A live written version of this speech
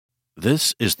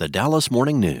This is the Dallas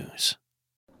Morning News.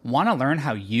 Want to learn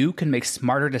how you can make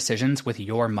smarter decisions with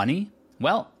your money?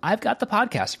 Well, I've got the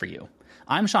podcast for you.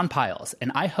 I'm Sean Piles,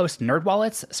 and I host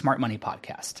NerdWallet's Smart Money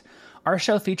Podcast. Our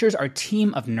show features our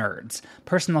team of nerds,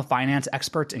 personal finance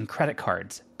experts in credit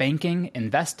cards, banking,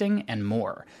 investing, and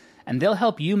more. And they'll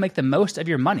help you make the most of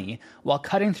your money while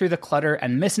cutting through the clutter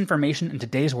and misinformation in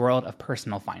today's world of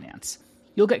personal finance.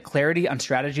 You'll get clarity on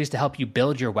strategies to help you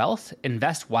build your wealth,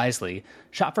 invest wisely,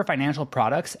 shop for financial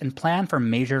products, and plan for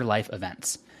major life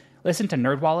events. Listen to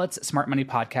NerdWallet's Smart Money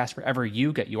Podcast wherever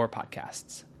you get your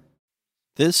podcasts.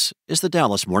 This is the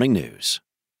Dallas Morning News.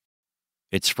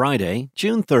 It's Friday,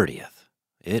 June 30th.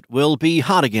 It will be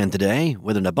hot again today,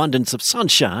 with an abundance of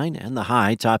sunshine and the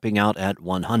high topping out at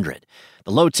 100.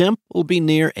 The low temp will be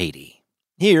near 80.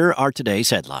 Here are today's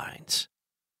headlines.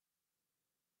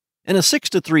 In a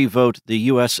 6-3 vote, the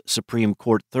U.S. Supreme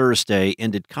Court Thursday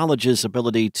ended colleges'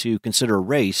 ability to consider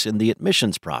race in the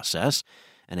admissions process,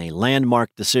 and a landmark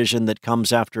decision that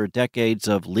comes after decades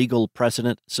of legal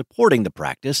precedent supporting the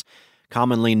practice,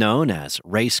 commonly known as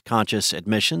race-conscious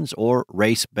admissions or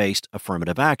race-based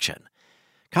affirmative action.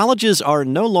 Colleges are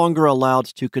no longer allowed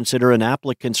to consider an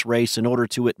applicant's race in order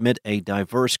to admit a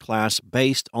diverse class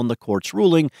based on the court's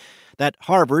ruling that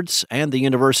Harvard's and the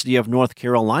University of North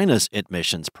Carolina's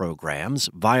admissions programs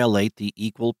violate the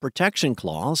Equal Protection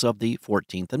Clause of the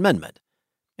 14th Amendment.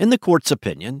 In the court's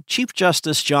opinion, Chief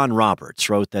Justice John Roberts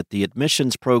wrote that the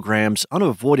admissions programs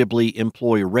unavoidably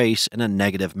employ race in a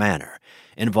negative manner,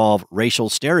 involve racial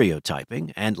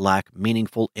stereotyping, and lack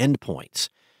meaningful endpoints.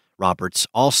 Roberts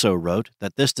also wrote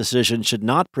that this decision should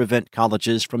not prevent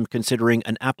colleges from considering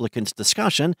an applicant's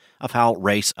discussion of how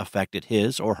race affected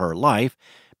his or her life,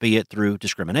 be it through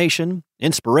discrimination,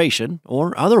 inspiration,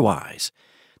 or otherwise.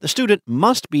 The student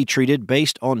must be treated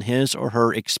based on his or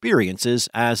her experiences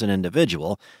as an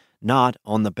individual, not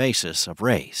on the basis of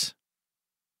race.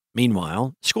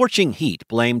 Meanwhile, scorching heat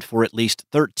blamed for at least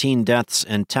 13 deaths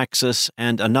in Texas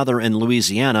and another in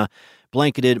Louisiana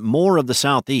blanketed more of the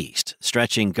southeast,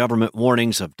 stretching government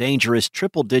warnings of dangerous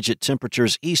triple-digit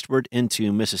temperatures eastward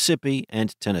into Mississippi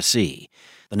and Tennessee.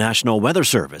 The National Weather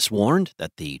Service warned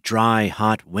that the dry,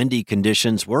 hot, windy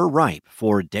conditions were ripe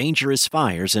for dangerous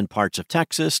fires in parts of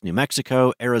Texas, New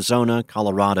Mexico, Arizona,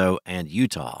 Colorado, and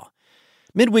Utah.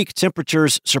 Midweek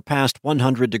temperatures surpassed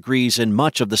 100 degrees in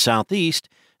much of the southeast,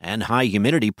 and high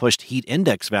humidity pushed heat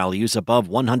index values above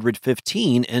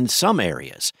 115 in some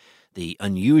areas. The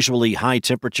unusually high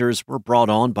temperatures were brought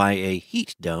on by a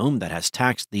heat dome that has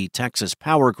taxed the Texas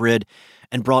power grid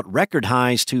and brought record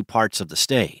highs to parts of the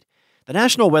state. The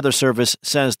National Weather Service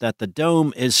says that the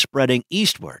dome is spreading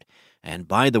eastward and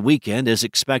by the weekend is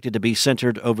expected to be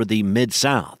centered over the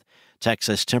Mid-South.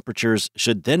 Texas temperatures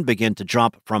should then begin to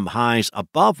drop from highs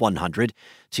above 100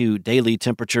 to daily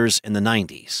temperatures in the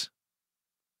 90s.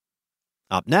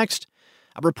 Up next,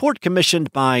 a report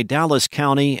commissioned by Dallas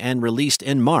County and released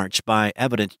in March by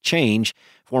Evident Change,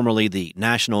 formerly the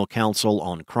National Council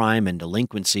on Crime and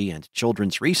Delinquency and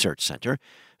Children's Research Center,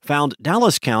 found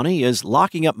Dallas County is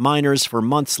locking up minors for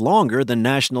months longer than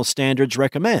national standards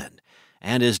recommend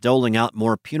and is doling out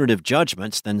more punitive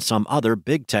judgments than some other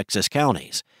big Texas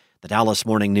counties. The Dallas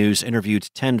Morning News interviewed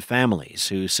 10 families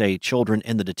who say children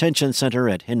in the detention center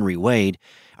at Henry Wade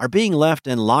are being left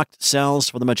in locked cells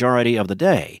for the majority of the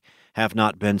day, have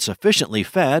not been sufficiently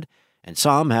fed, and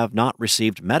some have not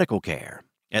received medical care.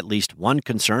 At least one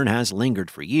concern has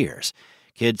lingered for years.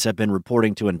 Kids have been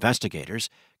reporting to investigators,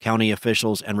 county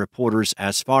officials, and reporters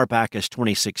as far back as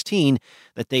 2016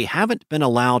 that they haven't been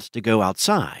allowed to go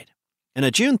outside. In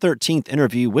a June 13th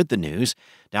interview with the News,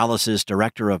 Dallas's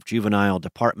Director of Juvenile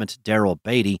Department, Darrell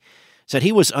Beatty, said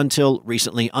he was until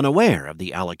recently unaware of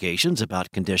the allegations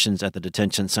about conditions at the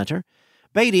detention center.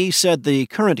 Beatty said the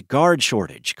current guard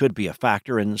shortage could be a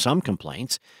factor in some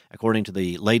complaints. According to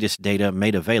the latest data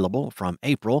made available from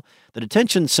April, the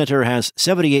detention center has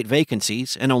 78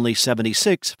 vacancies and only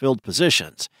 76 filled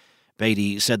positions.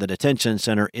 Beatty said the detention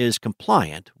center is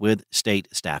compliant with state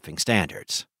staffing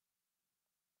standards.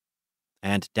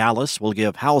 And Dallas will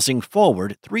give Housing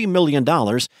Forward $3 million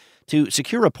to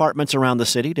secure apartments around the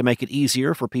city to make it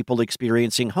easier for people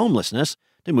experiencing homelessness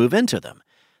to move into them.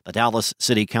 The Dallas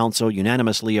City Council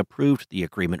unanimously approved the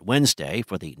agreement Wednesday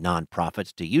for the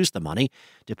nonprofit to use the money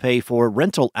to pay for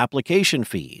rental application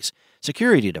fees,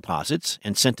 security deposits,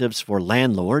 incentives for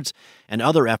landlords, and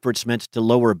other efforts meant to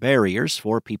lower barriers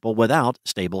for people without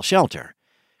stable shelter.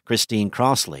 Christine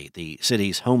Crossley, the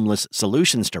city's Homeless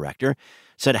Solutions Director,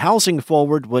 said Housing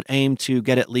Forward would aim to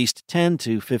get at least 10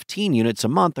 to 15 units a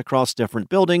month across different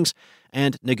buildings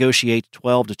and negotiate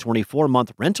 12 to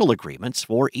 24-month rental agreements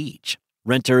for each.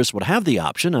 Renters would have the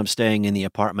option of staying in the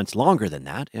apartments longer than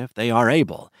that if they are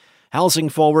able. Housing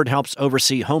Forward helps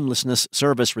oversee homelessness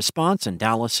service response in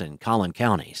Dallas and Collin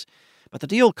counties. But the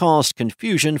deal caused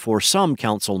confusion for some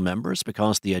council members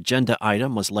because the agenda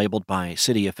item was labeled by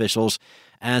city officials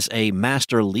as a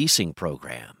master leasing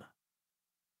program.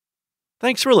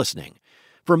 Thanks for listening.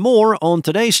 For more on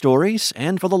today's stories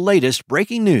and for the latest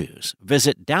breaking news,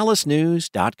 visit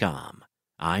dallasnews.com.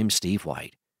 I'm Steve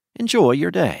White. Enjoy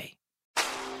your day.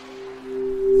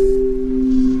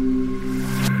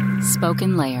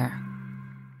 Spoken Layer.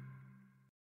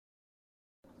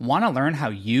 Want to learn how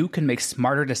you can make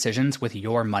smarter decisions with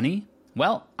your money?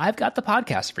 Well, I've got the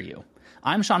podcast for you.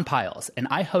 I'm Sean Piles, and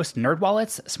I host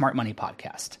NerdWallet's Smart Money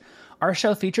Podcast. Our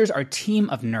show features our team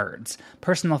of nerds,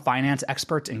 personal finance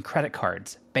experts in credit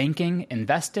cards, banking,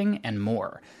 investing, and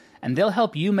more. And they'll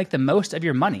help you make the most of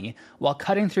your money while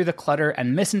cutting through the clutter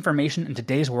and misinformation in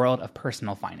today's world of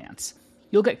personal finance.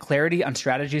 You'll get clarity on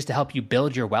strategies to help you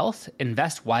build your wealth,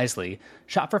 invest wisely,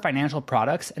 shop for financial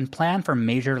products, and plan for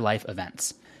major life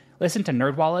events. Listen to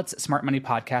NerdWallet's Smart Money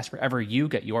Podcast wherever you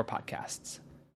get your podcasts.